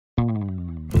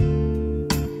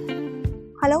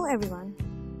Hello everyone.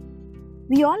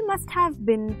 We all must have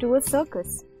been to a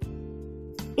circus.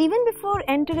 Even before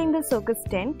entering the circus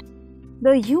tent,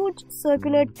 the huge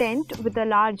circular tent with a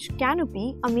large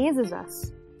canopy amazes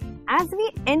us. As we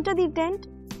enter the tent,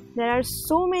 there are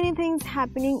so many things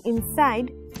happening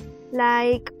inside,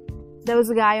 like there was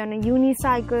a guy on a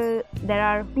unicycle, there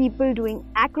are people doing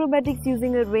acrobatics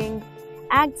using a ring,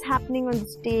 acts happening on the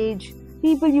stage,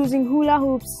 people using hula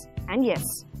hoops, and yes,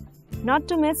 not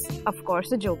to miss, of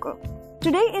course, a joker.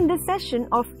 Today in this session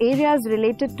of areas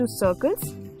related to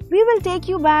circles, we will take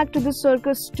you back to the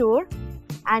circus tour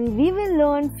and we will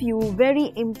learn few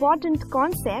very important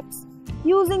concepts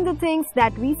using the things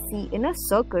that we see in a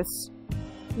circus.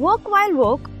 Work while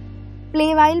work,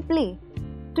 play while play.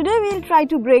 Today we will try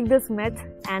to break this myth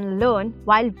and learn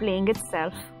while playing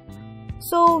itself.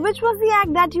 So, which was the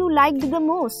act that you liked the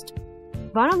most?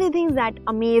 One of the things that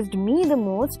amazed me the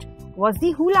most was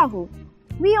the hula hoop.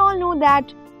 We all know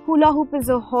that hula hoop is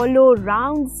a hollow,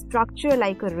 round structure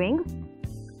like a ring,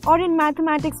 or in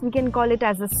mathematics we can call it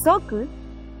as a circle.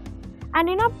 And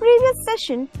in our previous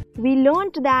session, we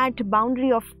learnt that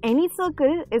boundary of any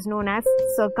circle is known as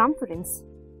circumference.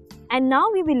 And now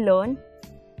we will learn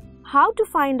how to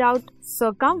find out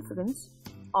circumference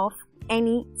of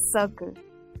any circle.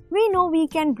 We know we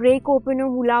can break open a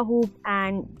hula hoop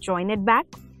and join it back.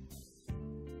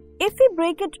 If we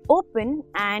break it open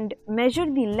and measure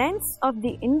the lengths of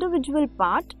the individual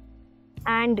part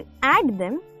and add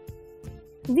them,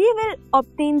 we will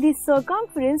obtain the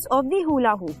circumference of the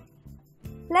hula hoop.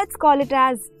 Let's call it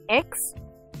as x.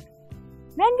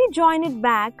 When we join it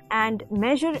back and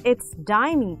measure its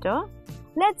diameter,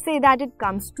 let's say that it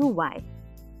comes to y.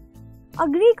 A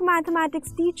Greek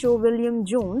mathematics teacher, William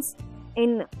Jones,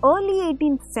 in early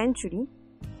 18th century,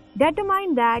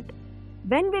 determined that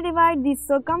when we divide the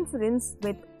circumference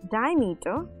with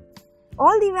diameter,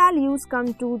 all the values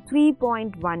come to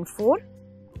 3.14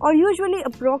 or usually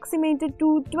approximated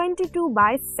to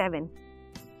 22/7,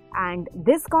 and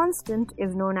this constant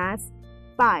is known as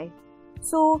pi.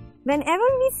 So, whenever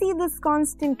we see this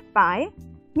constant pi,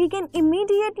 we can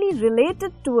immediately relate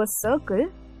it to a circle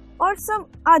or some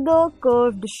other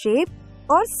curved shape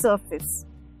or surface.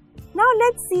 Now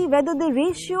let's see whether the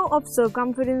ratio of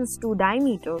circumference to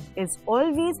diameter is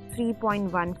always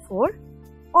 3.14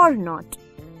 or not.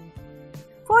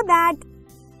 For that,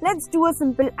 let's do a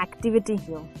simple activity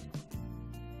here.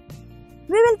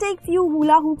 We will take few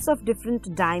hula hoops of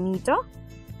different diameter.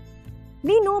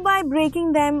 We know by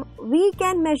breaking them, we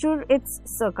can measure its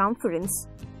circumference.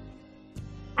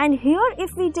 And here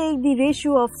if we take the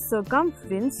ratio of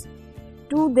circumference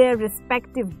to their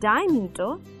respective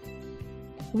diameter,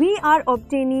 we are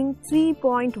obtaining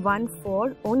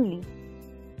 3.14 only.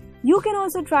 You can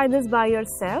also try this by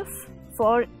yourself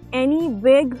for any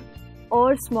big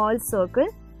or small circle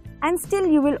and still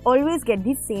you will always get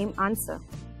the same answer.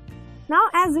 Now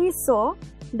as we saw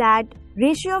that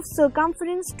ratio of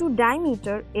circumference to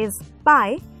diameter is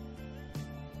pi,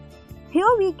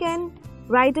 here we can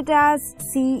write it as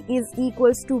c is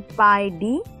equals to pi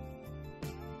d,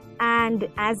 and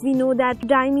as we know that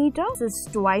diameter is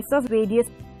twice of radius,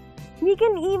 we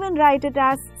can even write it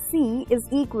as c is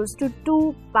equals to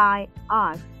 2 pi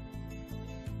r.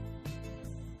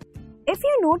 If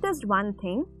you noticed one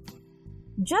thing,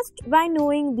 just by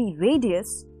knowing the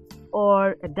radius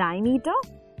or diameter,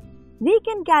 we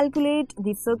can calculate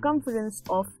the circumference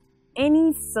of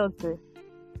any circle.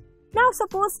 Now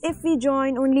suppose if we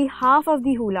join only half of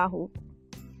the hula hoop,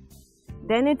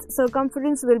 then its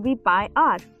circumference will be pi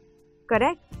r,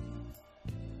 correct?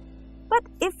 But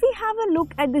if we have a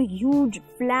look at the huge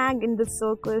flag in the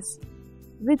circus,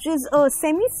 which is a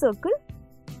semicircle,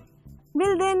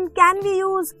 well then can we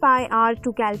use pi r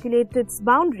to calculate its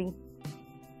boundary?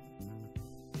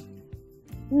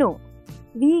 No,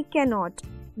 we cannot,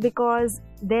 because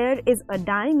there is a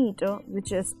diameter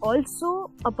which is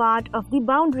also a part of the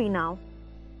boundary now.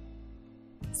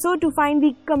 So to find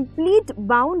the complete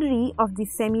boundary of the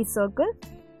semicircle,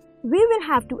 we will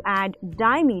have to add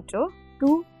diameter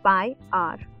to pi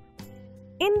r.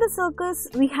 In the circus,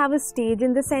 we have a stage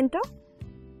in the center,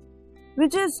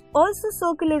 which is also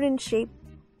circular in shape.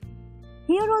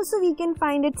 Here also we can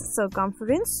find its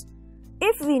circumference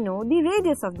if we know the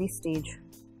radius of the stage.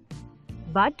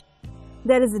 But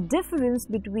there is a difference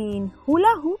between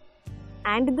hula hoop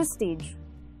and the stage.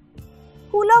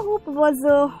 Hula hoop was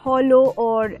a hollow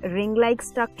or ring-like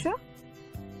structure,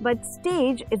 but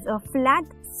stage is a flat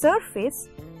surface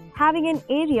having an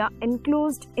area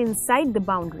enclosed inside the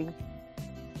boundary.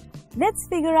 Let's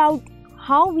figure out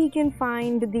how we can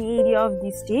find the area of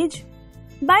the stage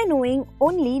by knowing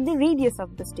only the radius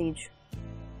of the stage.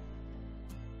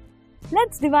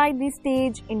 Let's divide the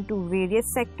stage into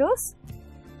various sectors.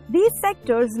 These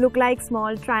sectors look like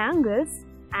small triangles,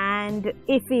 and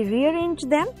if we rearrange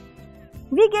them,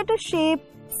 we get a shape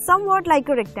somewhat like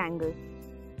a rectangle.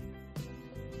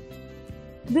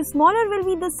 The smaller will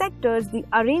be the sectors, the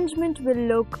arrangement will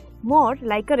look more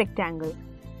like a rectangle.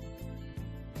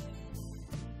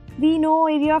 We know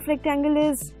area of rectangle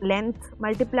is length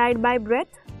multiplied by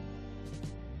breadth.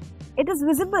 It is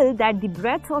visible that the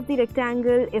breadth of the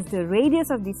rectangle is the radius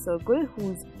of the circle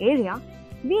whose area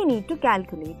we need to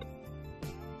calculate.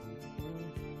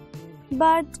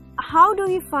 But how do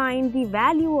we find the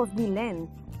value of the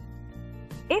length?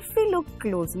 If we look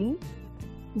closely,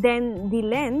 then the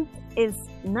length is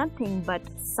nothing but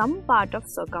some part of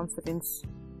circumference.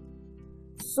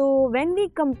 So when we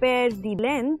compare the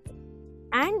length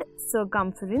and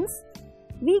circumference,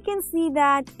 we can see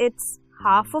that it's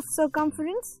half of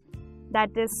circumference, that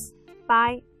is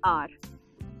pi r.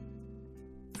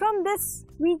 From this,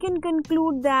 we can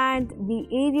conclude that the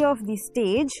area of the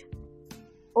stage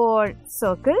or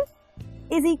circle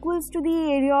is equals to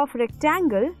the area of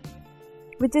rectangle,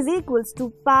 which is equals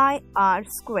to pi r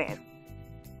square.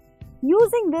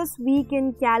 Using this, we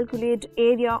can calculate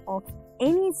area of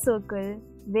any circle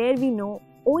where we know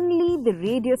only the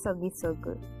radius of the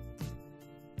circle.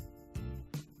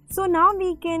 So now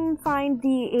we can find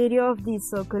the area of the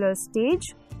circular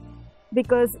stage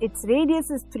because its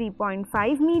radius is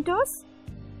 3.5 meters.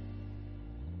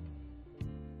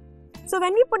 So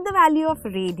when we put the value of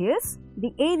radius,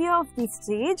 the area of the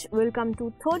stage will come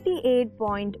to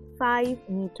 38.5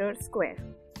 meters square.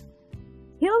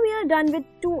 Here we are done with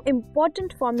two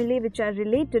important formulae which are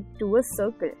related to a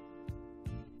circle.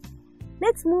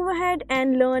 Let's move ahead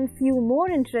and learn few more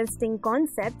interesting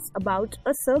concepts about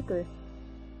a circle.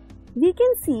 We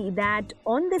can see that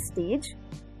on the stage,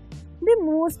 the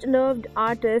most loved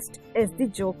artist is the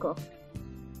Joker.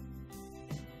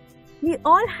 We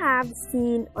all have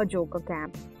seen a Joker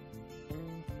cap.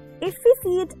 If we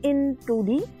see it in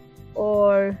 2D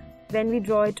or when we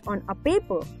draw it on a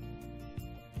paper,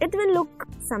 it will look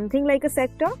something like a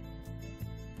sector.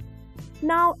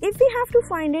 Now, if we have to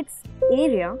find its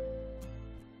area,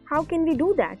 how can we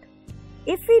do that?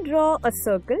 If we draw a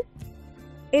circle,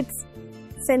 its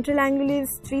central angle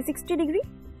is 360 degrees.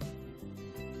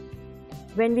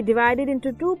 When we divide it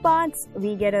into two parts,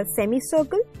 we get a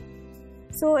semicircle.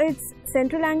 So its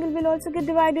central angle will also get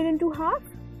divided into half,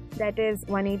 that is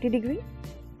 180 degrees.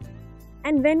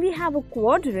 And when we have a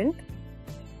quadrant,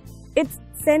 its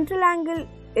central angle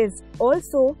is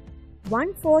also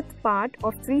 1/4 part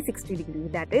of 360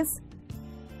 degrees, that is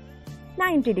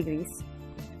 90 degrees.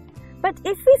 But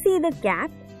if we see the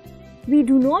cap, we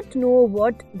do not know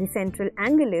what the central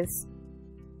angle is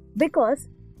because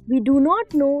we do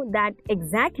not know that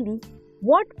exactly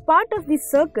what part of the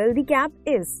circle the cap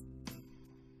is.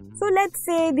 So let's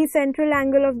say the central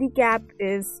angle of the cap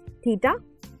is theta.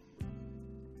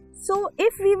 So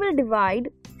if we will divide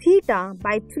theta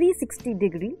by 360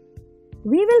 degrees,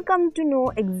 we will come to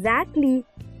know exactly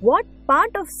what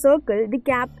part of circle the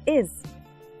cap is.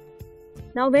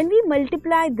 Now when we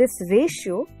multiply this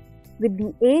ratio with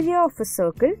the area of a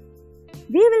circle,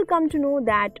 we will come to know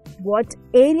that what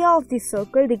area of the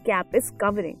circle the cap is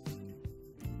covering.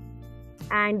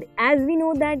 And as we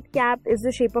know that cap is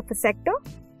the shape of a sector,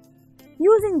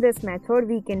 using this method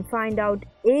we can find out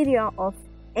area of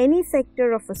any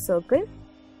sector of a circle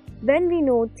when we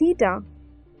know theta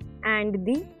and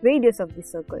the radius of the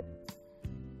circle.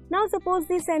 Now suppose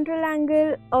the central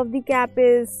angle of the cap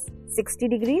is 60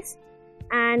 degrees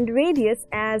and radius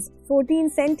as 14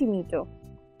 centimeter.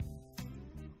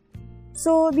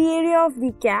 So the area of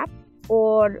the cap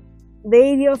or the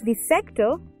area of the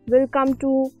sector will come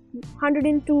to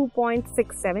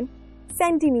 102.67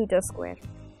 centimeter square.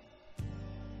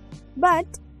 But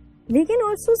we can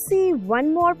also see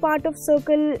one more part of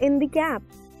circle in the cap.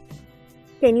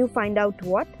 Can you find out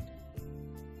what?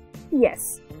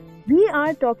 Yes, we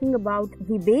are talking about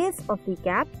the base of the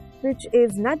cap, which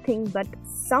is nothing but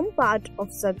some part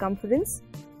of circumference,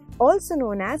 also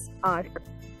known as arc.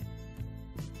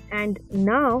 And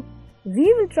now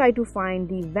we will try to find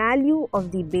the value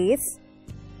of the base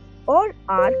or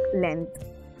arc length.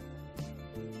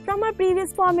 From our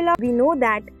previous formula, we know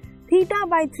that theta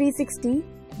by 360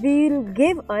 will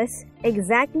give us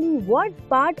exactly what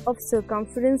part of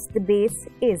circumference the base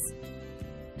is.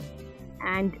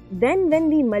 And then when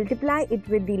we multiply it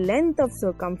with the length of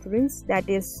circumference, that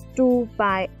is 2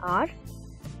 pi r,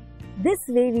 this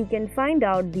way we can find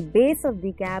out the base of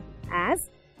the cap, as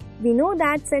we know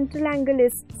that central angle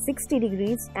is 60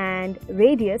 degrees and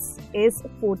radius is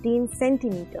 14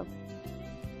 centimeter.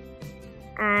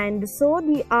 and so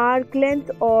the arc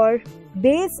length or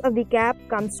base of the cap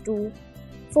comes to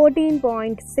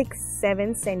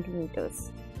 14.67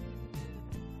 centimeters.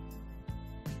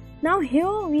 Now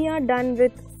here we are done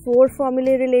with 4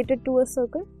 formulae related to a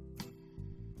circle.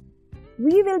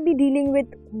 We will be dealing with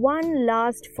one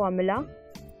last formula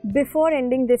before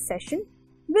ending this session,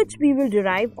 which we will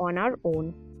derive on our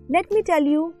own. Let me tell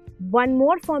you one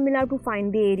more formula to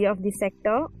find the area of the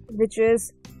sector, which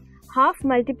is half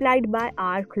multiplied by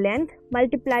arc length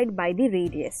multiplied by the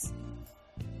radius.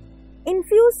 In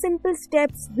few simple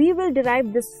steps, we will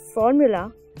derive this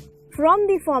formula from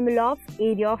the formula of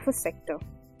area of a sector.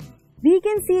 We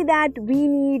can see that we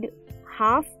need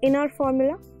half in our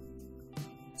formula.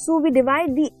 So we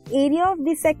divide the area of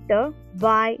the sector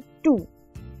by 2.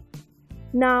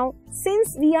 Now,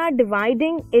 since we are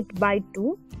dividing it by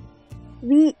 2,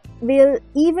 we will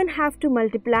even have to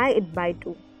multiply it by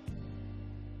 2.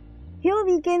 Here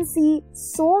we can see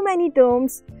so many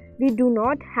terms we do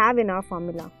not have in our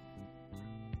formula.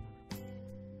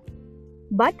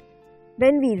 But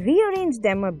when we rearrange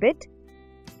them a bit,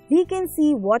 we can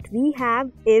see what we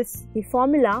have is the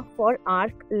formula for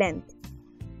arc length.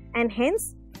 And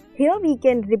hence, here we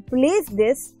can replace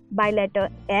this by letter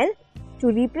L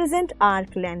to represent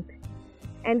arc length.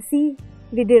 And see,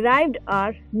 we derived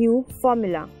our new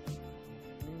formula.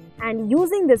 And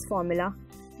using this formula,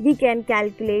 we can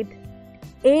calculate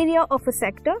area of a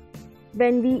sector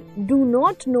when we do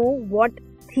not know what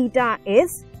theta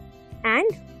is and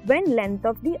when length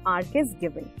of the arc is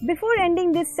given. Before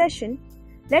ending this session,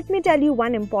 let me tell you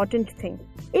one important thing.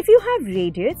 If you have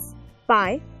radius,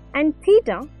 pi and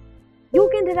theta, you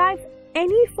can derive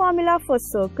any formula for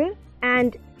circle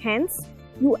and hence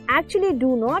you actually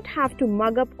do not have to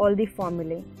mug up all the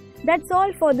formulae. That's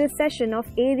all for this session of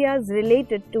areas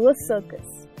related to a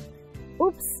circus.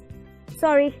 Oops,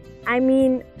 sorry, I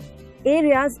mean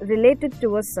areas related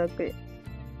to a circle.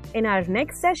 In our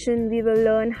next session, we will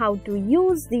learn how to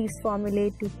use these formulae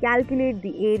to calculate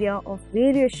the area of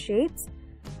various shapes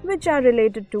which are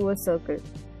related to a circle.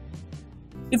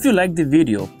 If you like the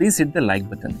video, please hit the like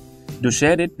button. Do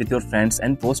share it with your friends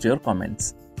and post your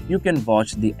comments. You can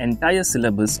watch the entire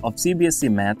syllabus of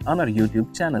CBSE Math on our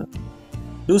YouTube channel.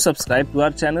 Do subscribe to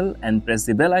our channel and press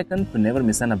the bell icon to never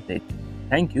miss an update.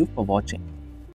 Thank you for watching.